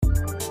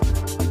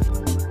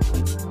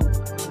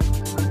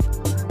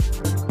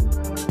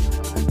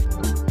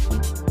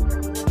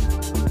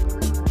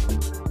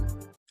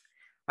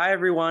Hi,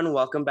 everyone.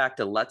 Welcome back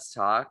to Let's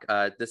Talk.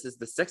 This is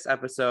the sixth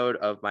episode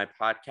of my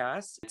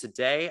podcast.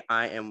 Today,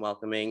 I am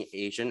welcoming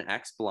Asian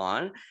X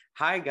Blonde.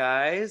 Hi,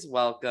 guys.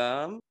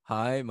 Welcome.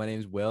 Hi, my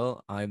name's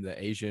Will. I'm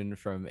the Asian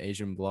from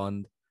Asian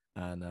Blonde,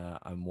 and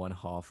I'm one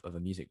half of a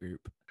music group.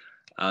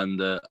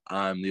 And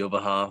I'm the other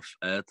half,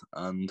 Ed,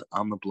 and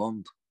I'm the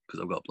blonde because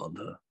I've got blonde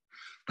hair.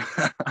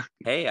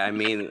 Hey,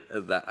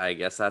 I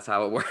guess that's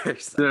how it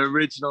works. The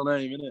original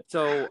name, isn't it?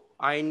 So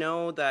I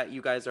know that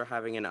you guys are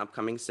having an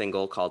upcoming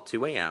single called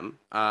 2 a.m.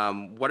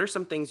 What are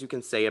some things you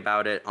can say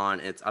about it on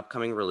its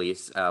upcoming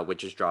release,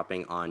 which is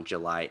dropping on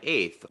July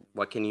 8th?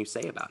 What can you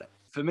say about it?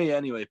 For me,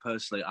 anyway,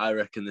 personally, I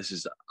reckon this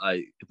is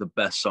like the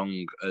best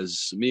song,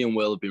 as me and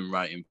Will have been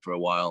writing for a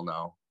while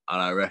now.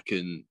 And I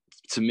reckon,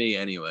 to me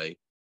anyway,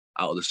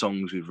 out of the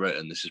songs we've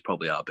written, this is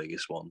probably our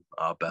biggest one,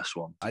 our best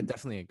one. I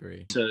definitely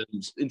agree.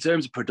 In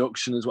terms of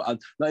production as well,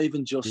 and not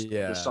even just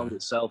the song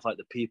itself, like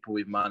the people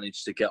we've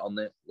managed to get on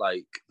it,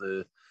 like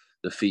the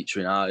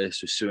featuring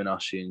artists with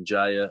Suinashi and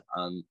Jaya,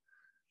 and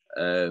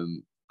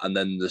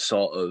then the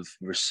sort of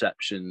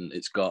reception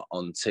it's got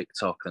on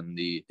TikTok, and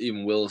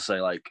even Will say,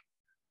 like,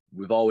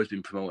 we've always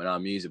been promoting our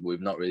music, but we've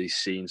not really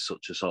seen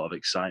such a sort of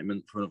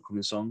excitement for an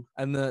upcoming song.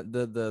 And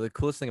the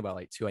coolest thing about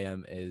like 2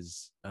 a.m.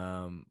 is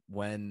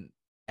when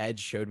Ed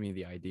showed me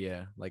the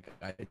idea. Like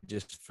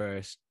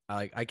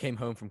I came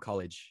home from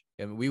college,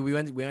 and we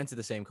went to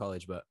the same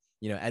college, but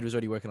Ed was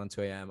already working on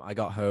 2 a.m. I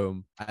got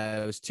home.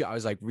 I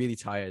was like really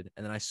tired,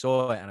 and then I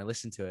saw it and I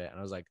listened to it, and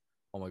I was like,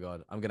 oh my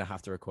god, I'm gonna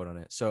have to record on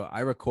it. So I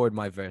record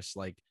my verse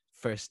like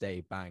first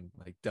day, bang,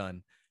 like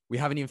done. We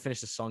haven't even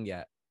finished the song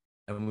yet,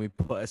 and we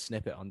put a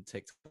snippet on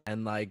TikTok,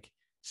 and like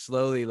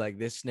slowly, like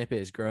this snippet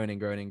is growing and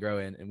growing and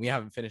growing, and we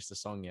haven't finished the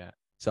song yet.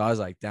 So I was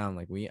like, damn,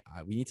 like we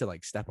need to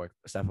like step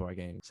up our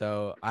game.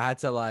 So I had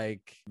to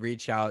like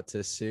reach out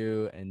to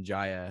Sue and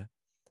Jaya.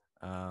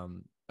 I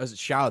was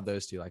shout out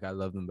those two, like I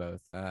love them both.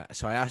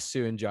 So I asked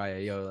Sue and Jaya,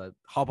 yo, like,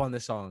 hop on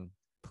this song,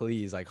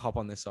 please, like hop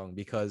on this song,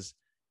 because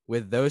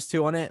with those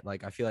two on it,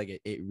 like I feel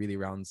like it really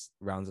rounds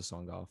the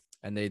song off.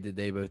 And they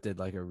both did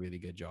like a really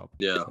good job.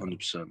 Yeah,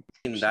 100%.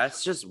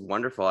 That's just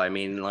wonderful. I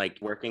mean, like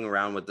working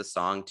around with the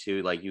song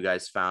too, like you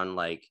guys found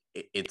like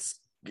it's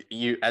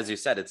you, as you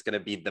said, it's going to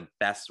be the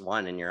best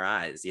one in your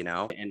eyes,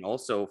 and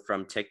also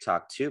from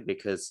TikTok too,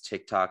 because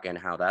TikTok and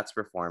how that's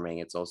performing,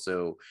 it's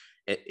also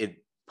it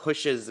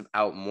pushes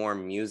out more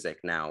music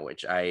now,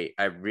 which I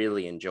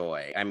really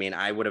enjoy. I mean,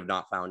 I would have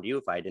not found you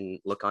if I didn't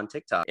look on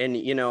TikTok. And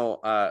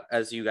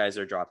as you guys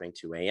are dropping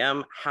 2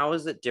 a.m., how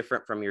is it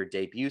different from your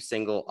debut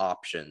single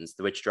Options,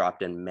 which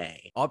dropped in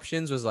May?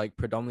 Options was like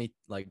predominantly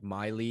like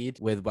my lead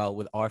with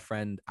our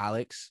friend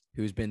Alex,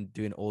 who's been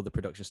doing all the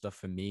production stuff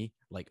for me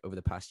like over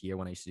the past year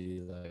when I used to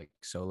do like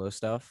solo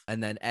stuff.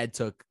 And then Ed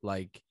took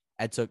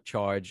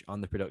charge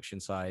on the production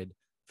side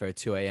for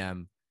 2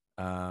 a.m.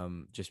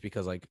 Just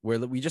because like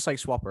we just like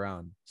swap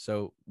around.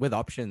 So with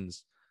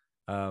Options,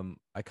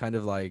 I kind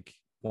of like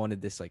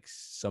wanted this like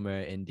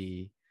summer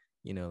indie,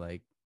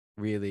 like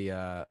really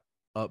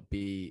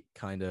upbeat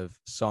kind of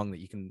song that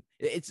you can,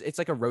 it's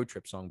like a road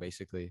trip song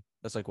basically.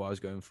 That's like what I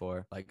was going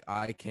for. Like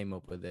I came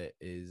up with it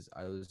is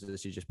I was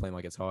literally just playing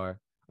my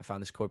guitar. I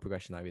found this chord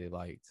progression I really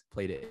liked,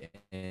 played it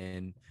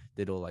in,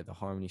 did all like the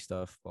harmony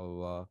stuff, blah blah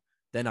blah.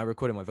 Then I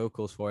recorded my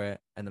vocals for it,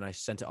 and then I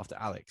sent it off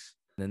to Alex.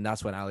 And then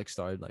that's when Alex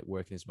started like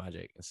working his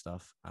magic and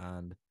stuff.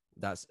 And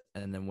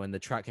then when the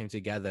track came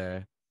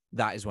together,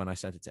 that is when I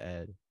sent it to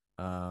Ed.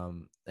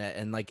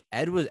 And like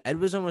Ed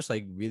was almost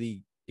like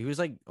really, he was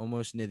like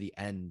almost near the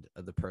end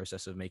of the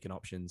process of making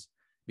Options,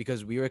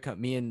 because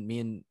me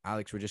and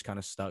Alex were just kind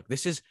of stuck.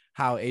 This is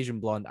how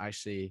Asian Blonde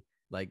actually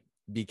like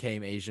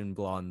became Asian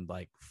Blonde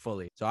like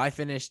fully. So I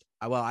finished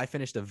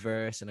a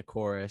verse and a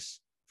chorus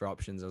for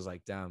Options. I was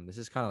like, damn, this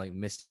is kind of like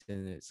missing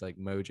its like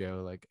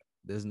mojo. Like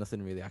there's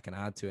nothing really I can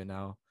add to it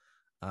now.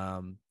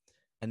 And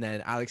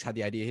then Alex had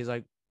the idea. He's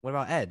like, what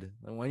about Ed?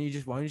 Why don't you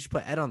just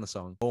put Ed on the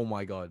song? Oh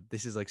my god,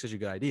 this is like such a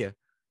good idea.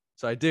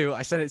 So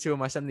I sent it to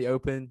him. I sent him the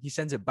open. He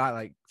sends it back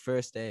like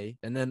first day,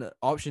 and then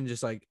Option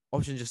just like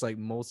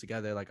molds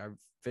together. Like I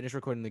finished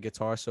recording the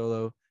guitar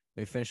solo,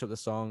 we finished up the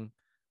song,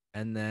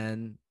 and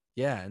then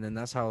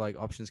that's how like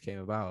Options came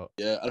about.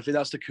 Yeah, I think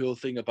that's the cool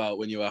thing about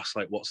when you ask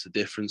like what's the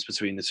difference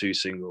between the two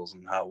singles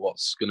and what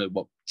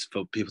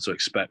for people to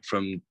expect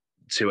from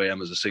 2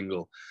 a.m. as a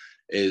single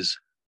is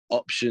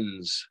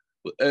Options.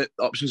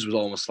 Options was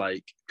almost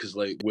like, because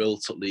like Will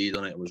took lead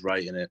on it and was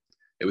writing it.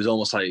 It was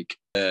almost like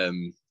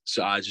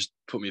so I just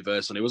put my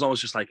verse on. It was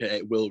almost just like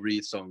a Will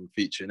Reed song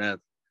featuring Ed,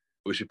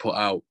 which we put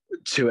out.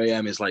 2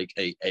 a.m. is like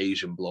a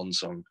Asian Blonde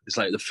song. It's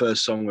like the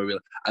first song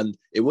and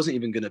it wasn't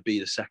even going to be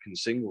the second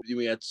single.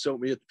 We had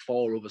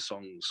 4 other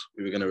songs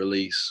we were going to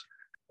release,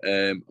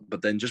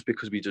 but then just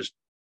because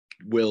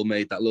Will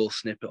made that little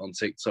snippet on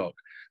TikTok,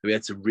 we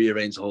had to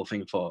rearrange the whole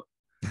thing for.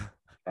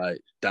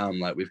 Like, damn,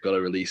 like we've got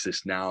to release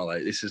this now.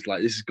 Like this has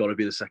got to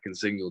be the second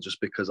single,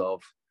 just because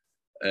of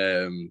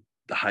the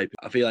hype.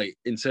 I feel like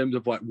in terms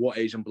of like what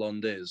Asian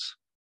Blonde is,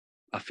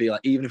 I feel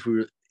like even if we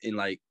were in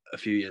like a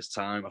few years'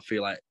 time, I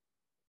feel like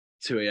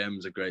 2 a.m.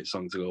 is a great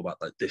song to go back.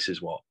 Like, this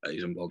is what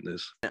Asian Blonde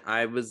is.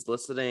 I was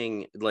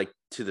listening like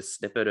to the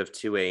snippet of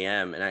 2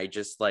 a.m. and I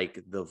just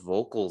like the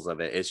vocals of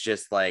it. It's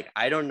just like,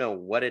 I don't know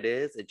what it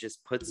is. It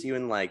just puts you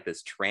in like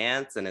this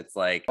trance, and it's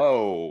like,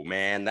 oh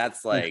man,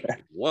 that's like,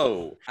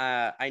 whoa.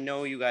 I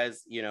know you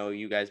guys,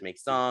 you guys make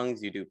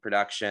songs, you do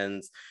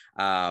productions.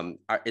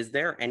 Is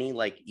there any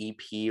like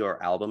EP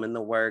or album in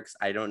the works?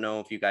 I don't know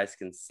if you guys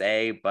can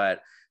say,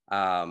 but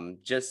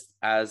just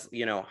as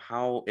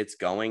how it's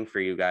going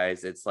for you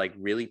guys, it's like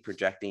really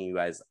projecting you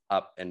guys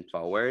up and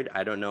forward.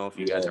 I don't know if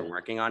you guys are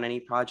working on any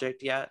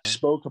project yet.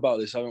 Spoke about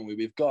this, haven't we?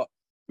 We've got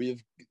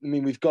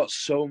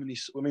so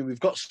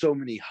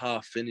many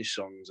half-finished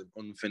songs and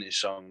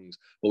unfinished songs,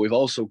 but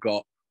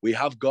we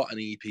have got an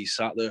EP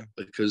sat there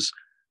because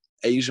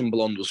Asian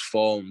Blonde was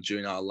formed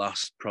during our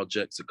last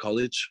project at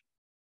college,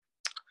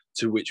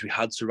 to which we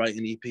had to write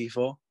an EP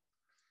for.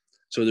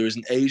 So there is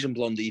an Asian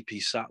Blonde EP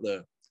sat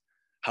there.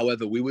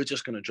 However, we were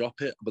just going to drop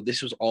it, but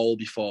this was all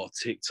before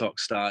TikTok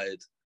started.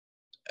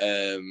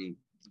 We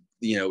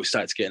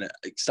started to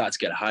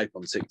get a hype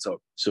on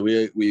TikTok. So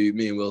me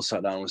and Will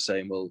sat down and were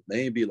saying, well,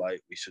 maybe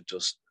like we should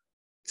just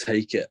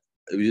take it.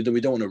 We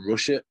don't want to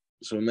rush it,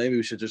 so maybe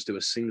we should just do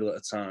a single at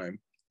a time.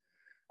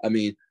 I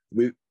mean,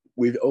 we've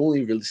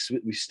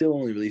still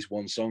only released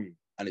one song,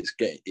 and it's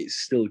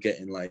still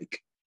getting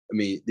like, I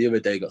mean, the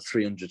other day got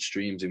 300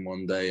 streams in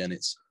one day, and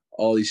it's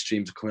all these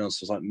streams are coming out.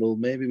 So it's like, well,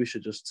 maybe we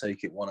should just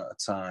take it one at a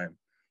time,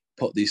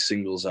 put these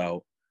singles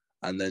out,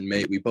 and then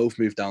we both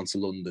moved down to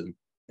London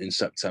in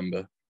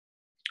September.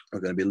 We're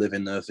going to be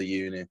living there for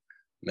uni.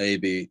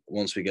 Maybe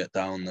once we get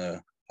down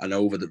there, and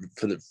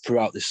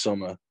throughout this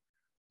summer,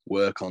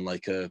 work on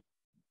like a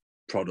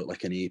product,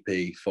 like an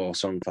EP,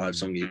 4-song,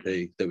 5-song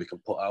EP that we can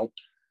put out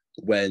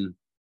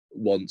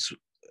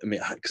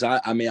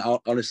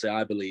honestly,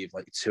 I believe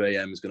like 2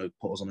 a.m. is going to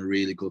put us on a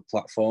really good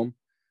platform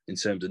in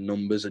terms of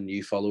numbers and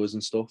new followers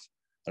and stuff.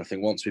 And I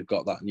think once we've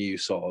got that new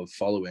sort of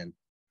following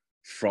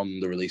from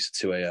the release of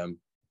 2 a.m.,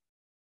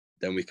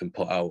 then we can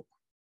put out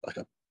like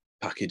a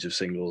package of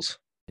singles.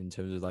 In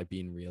terms of like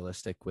being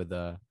realistic with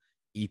a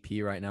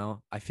EP right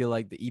now, I feel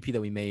like the EP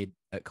that we made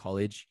at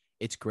college,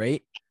 it's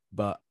great,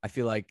 but I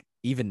feel like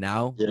even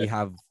now we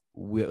have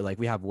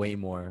way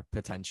more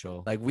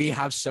potential. Like, we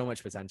have so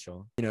much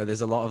potential.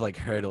 There's a lot of like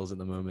hurdles at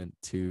the moment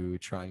to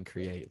try and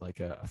create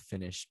like a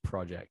finished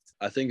project.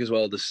 I think as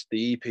well, the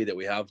EP that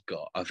we have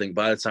got, I think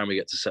by the time we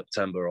get to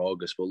September or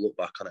August, we'll look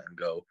back on it and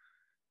go,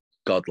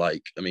 God,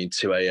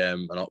 2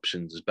 a.m. and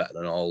Options is better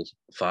than all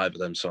 5 of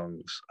them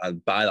songs.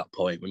 And by that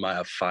point, we might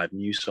have 5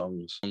 new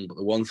songs. But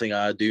the one thing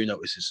I do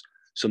notice is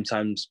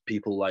sometimes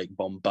people like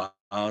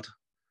bombard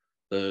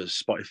the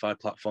Spotify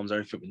platforms,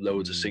 everything with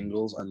loads of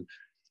singles, and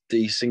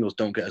these singles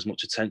don't get as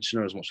much attention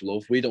or as much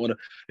love. We don't want to,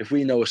 if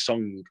we know a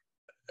song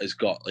has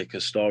got like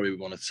a story we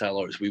want to tell,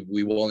 or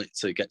we want it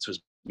to get to as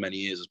many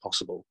ears as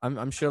possible.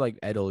 I'm sure like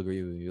Ed will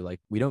agree with you.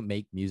 Like, we don't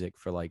make music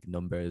for like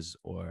numbers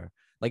or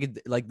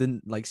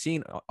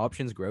seeing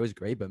Options grow is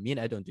great, but me and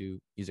Ed don't do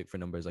music for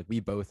numbers. Like,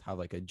 we both have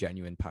like a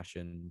genuine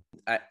passion.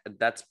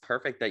 That's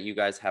perfect that you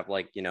guys have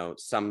like,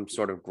 some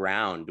sort of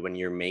ground when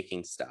you're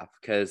making stuff,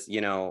 because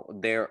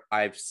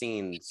I've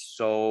seen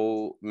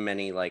so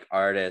many like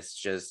artists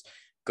just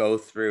go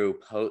through,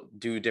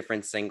 do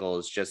different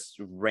singles, just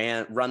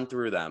run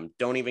through them,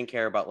 don't even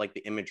care about like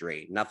the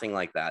imagery, nothing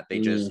like that. They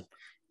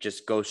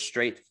just go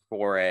straight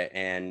for it,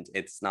 and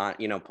it's not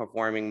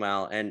performing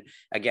well. And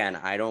again,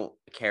 I don't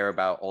care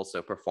about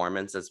also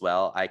performance as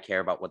well. I care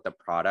about what the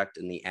product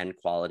and the end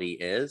quality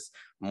is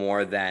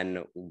more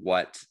than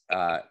what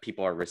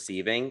people are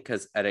receiving,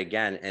 because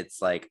again,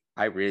 it's like,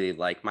 I really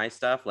like my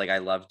stuff. Like, I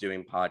love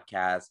doing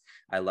podcasts,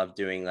 I love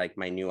doing like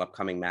my new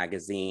upcoming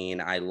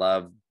magazine, I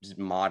love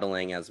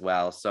modeling as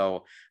well.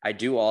 So I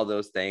do all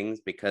those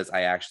things because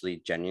I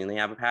actually genuinely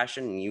have a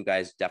passion, and you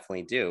guys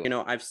definitely do.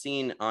 I've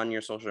seen on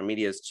your social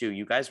medias too,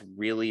 you guys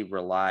really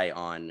rely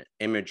on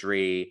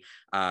imagery,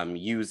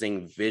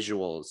 using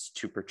visuals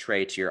to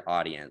portray to your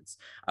audience.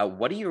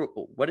 What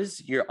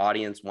does your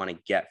audience want to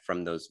get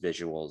from those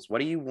visuals? What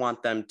do you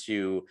want them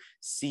to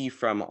see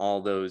from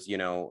all those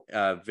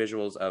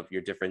visuals of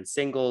your different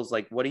singles?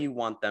 Like, what do you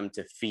want them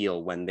to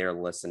feel when they're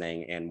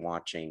listening and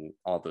watching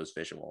all those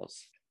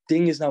visuals?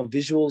 Thing is, now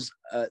visuals,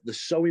 they're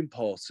so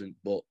important,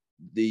 but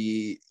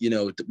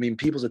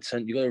people's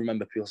attention, you got to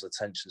remember, people's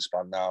attention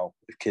span now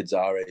with kids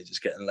our age is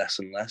getting less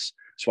and less.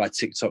 That's why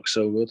TikTok's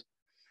so good.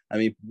 I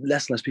mean,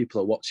 less and less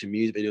people are watching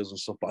music videos and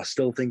stuff, but I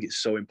still think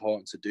it's so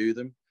important to do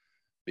them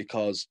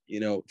because,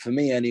 for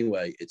me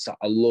anyway,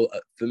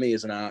 for me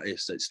as an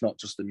artist, it's not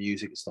just the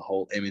music, it's the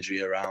whole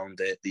imagery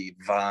around it, the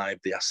vibe,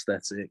 the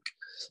aesthetic,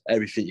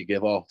 everything you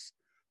give off.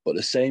 But at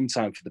the same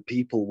time, for the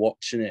people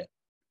watching it,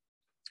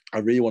 I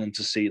really want them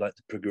to see like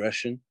the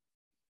progression.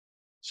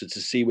 So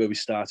to see where we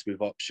started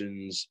with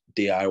Options,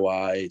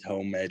 DIY,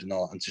 homemade and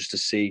all that, and just to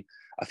see,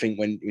 I think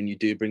when you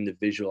do bring the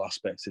visual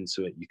aspects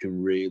into it, you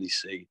can really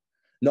see.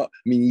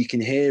 You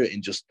can hear it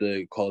in just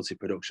the quality of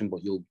production,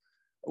 but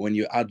when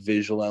you add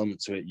visual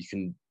element to it, you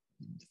can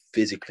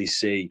physically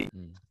see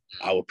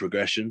our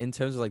progression. In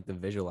terms of like the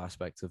visual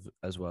aspect of,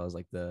 as well as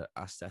like the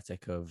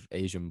aesthetic of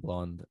Asian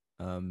Blonde,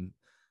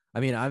 I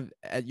mean,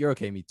 you're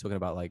okay me talking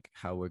about like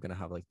how we're gonna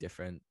have like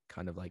different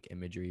kind of like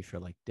imagery for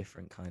like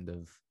different kind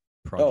of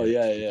Oh projects,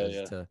 yeah, yeah, because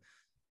yeah. to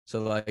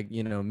so like,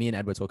 you know, me and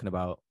Ed were talking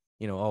about,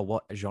 you know, oh,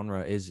 what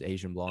genre is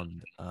Asian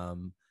Blonde,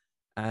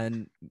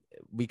 and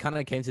we kind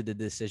of came to the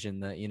decision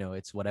that, you know,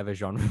 it's whatever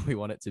genre we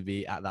want it to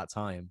be at that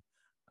time.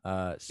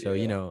 So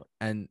you Yeah. know,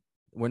 and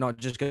we're not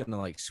just gonna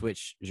like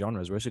switch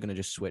genres, we're also gonna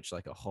just switch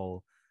like a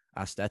whole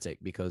aesthetic,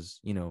 because,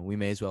 you know, we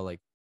may as well like,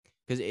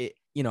 because it,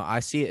 you know, I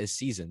see it as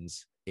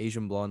seasons.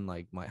 Asian Blonde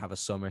like might have a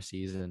summer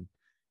season,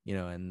 you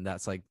know, and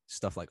that's like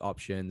stuff like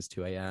Options,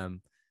 2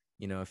 a.m.,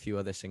 you know, a few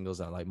other singles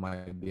that like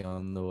might be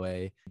on the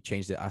way.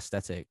 Change the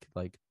aesthetic,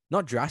 like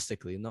not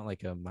drastically, not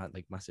like a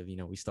like massive, you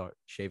know, we start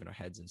shaving our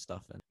heads and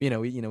stuff,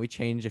 and we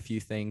change a few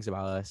things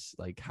about us,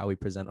 like how we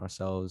present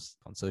ourselves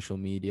on social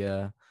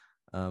media,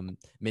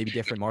 maybe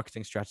different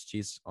marketing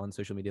strategies on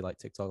social media like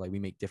TikTok. Like we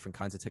make different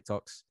kinds of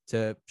TikToks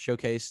to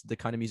showcase the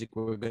kind of music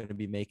we're going to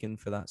be making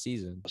for that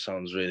season.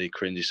 Sounds really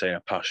cringy saying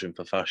a passion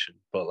for fashion,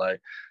 but like,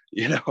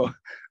 you know,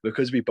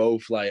 because we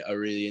both like are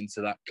really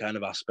into that kind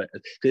of aspect.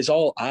 It's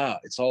all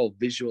art, it's all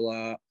visual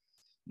art,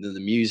 the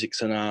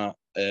music's an art,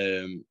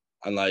 and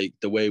like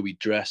the way we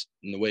dress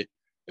and the way,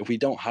 if we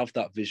don't have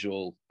that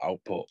visual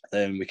output,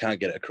 then we can't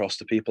get it across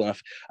to people.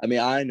 I mean,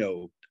 I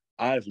know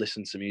I've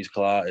listened to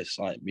musical artists,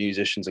 like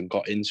musicians, and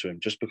got into them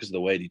just because of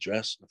the way they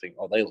dress. I think,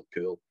 oh, they look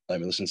cool.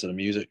 Let me listen to the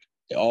music.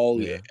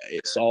 Yeah.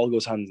 It's all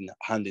goes hand in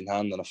hand,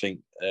 and I think,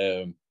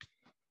 and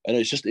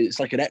it's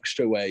like an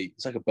extra way.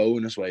 It's like a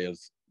bonus way of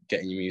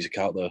getting your music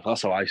out there.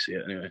 That's how I see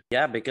it, anyway.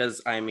 Yeah, because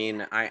I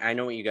mean, I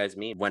know what you guys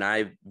mean. When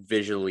I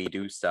visually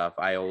do stuff,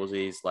 I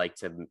always like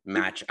to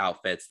match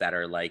outfits that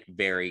are like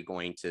very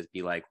going to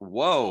be like,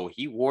 whoa,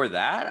 he wore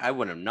that? I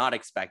would have not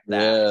expect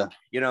that. Yeah,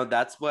 You know,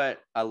 that's what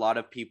a lot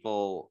of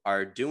people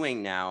are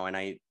doing now. And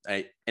I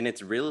and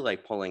it's really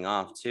like pulling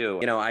off too.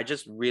 You know, I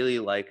just really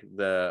like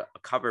the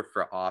cover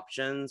for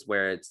Options,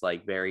 where it's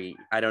like very,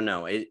 I don't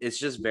know, it's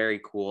just very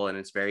cool and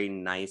it's very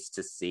nice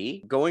to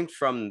see. Going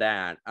from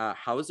that,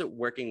 how is it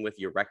working with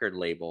your record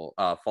label,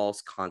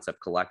 False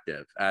Concept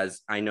Collective?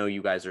 As I know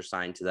you guys are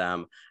signed to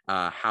them,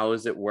 how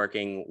is it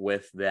working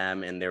with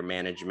them and their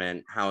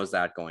management? How is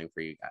that going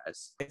for you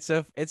guys?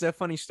 It's a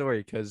funny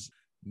story, because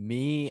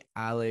me,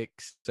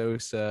 Alex,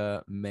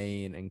 Sosa,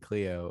 Maine, and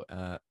Cleo.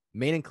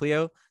 Maine and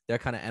Cleo, they're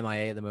kind of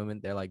MIA at the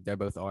moment. They're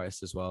both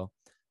artists as well.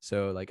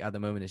 So like at the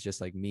moment it's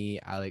just like me,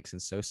 Alex,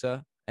 and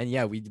Sosa. And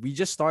yeah, we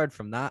just started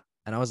from that.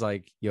 And I was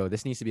like, yo,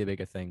 this needs to be a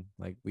bigger thing.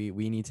 Like we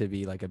need to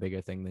be like a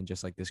bigger thing than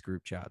just like this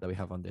group chat that we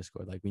have on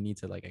Discord. Like we need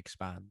to like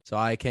expand. So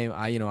I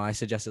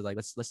suggested like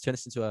let's turn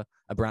this into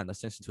a brand. Let's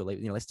turn this into a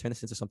label. Let's turn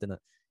this into something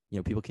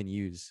that people can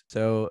use.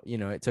 So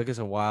it took us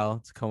a while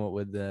to come up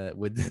with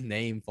the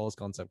name False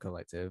Concept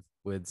Collective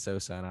with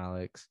Sosa and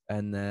Alex,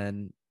 and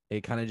then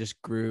it kind of just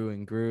grew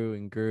and grew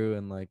and grew,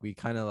 and like we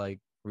kind of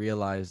like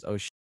realized, oh,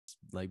 it's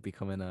like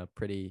becoming a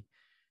pretty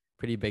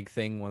big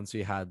thing once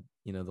we had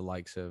the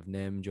likes of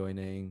Nim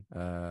joining,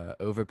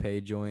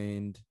 Overpay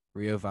joined,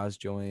 Rio Vaz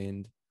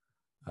joined,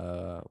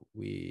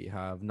 we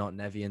have Not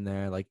Nevi in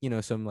there, like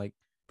some like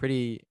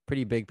pretty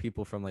big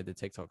people from like the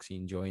TikTok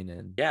scene join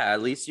in. Yeah,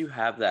 at least you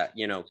have that,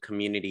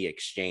 community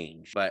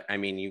exchange. But I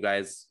mean, you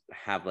guys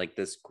have like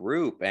this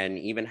group, and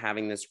even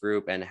having this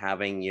group and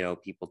having,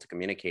 people to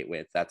communicate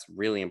with, that's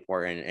really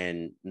important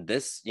in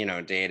this,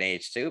 day and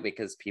age too,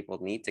 because people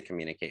need to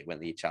communicate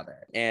with each other.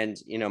 And,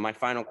 my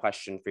final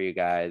question for you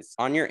guys,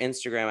 on your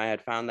Instagram, I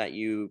had found that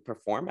you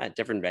perform at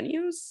different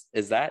venues.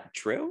 Is that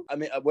true? I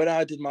mean, when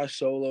I did my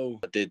solo,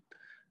 I did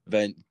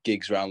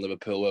gigs around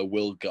Liverpool where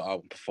Will got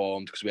out and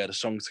performed because we had a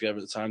song together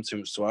at the time, Too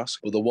Much to Ask.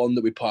 But the one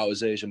that we put out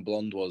as Asian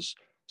Blonde was,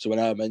 so when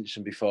I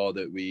mentioned before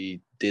that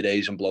we did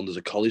Asian Blonde as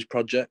a college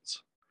project,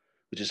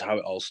 which is how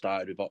it all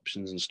started with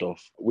Options and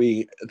stuff.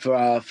 For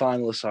our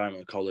final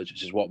assignment at college,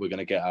 which is what we're going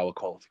to get our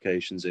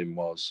qualifications in,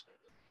 was,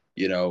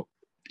 you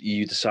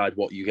decide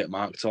what you get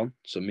marked on.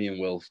 So me and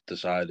Will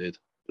decided,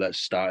 let's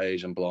start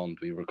Asian Blonde.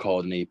 We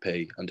record an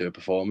EP and do a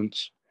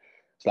performance.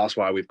 So that's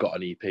why we've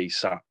got an EP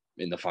sat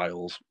in the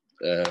files.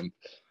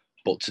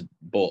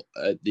 But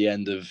at the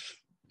end of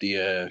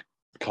the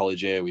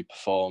college year, we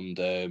performed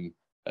a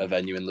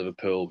venue in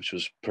Liverpool, which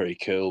was pretty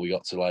cool. We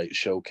got to like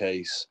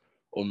showcase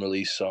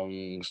unreleased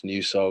songs,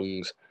 new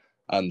songs,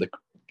 and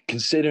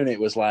considering it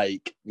was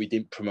like we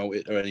didn't promote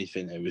it or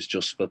anything, it was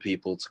just for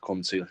people to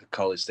come to, like a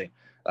college thing.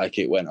 Like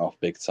it went off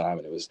big time,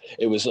 and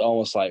it was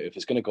almost like, if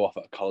it's gonna go off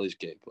at a college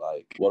gig,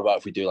 like what about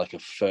if we do like a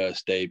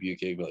first debut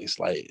gig? Like it's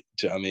like,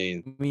 do you know what I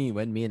mean?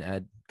 When me and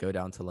Ed go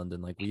down to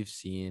London, like we've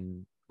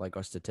seen like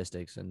our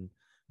statistics, and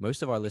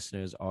most of our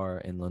listeners are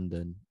in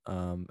London.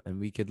 And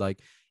we could like,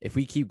 if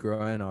we keep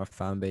growing our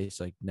fan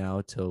base like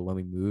now till when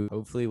we move,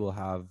 hopefully we'll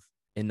have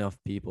enough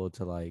people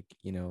to like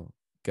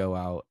go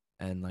out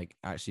and like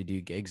actually do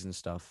gigs and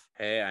stuff.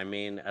 Hey, I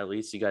mean, at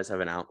least you guys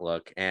have an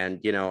outlook. And,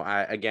 you know,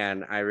 I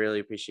really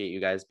appreciate you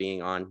guys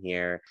being on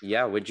here.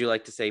 Yeah. Would you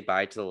like to say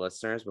bye to the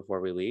listeners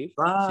before we leave?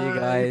 See you Bye.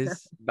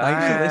 guys. Bye.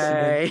 Thanks for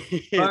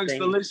listening. Thanks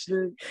for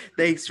listening.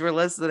 Thanks for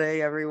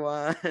listening,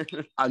 everyone.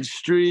 And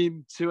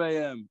stream 2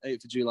 a.m.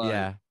 8th of July.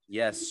 Yeah.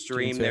 Yes,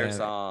 stream their 2 a.m.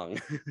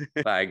 song.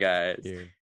 Bye, guys. Here.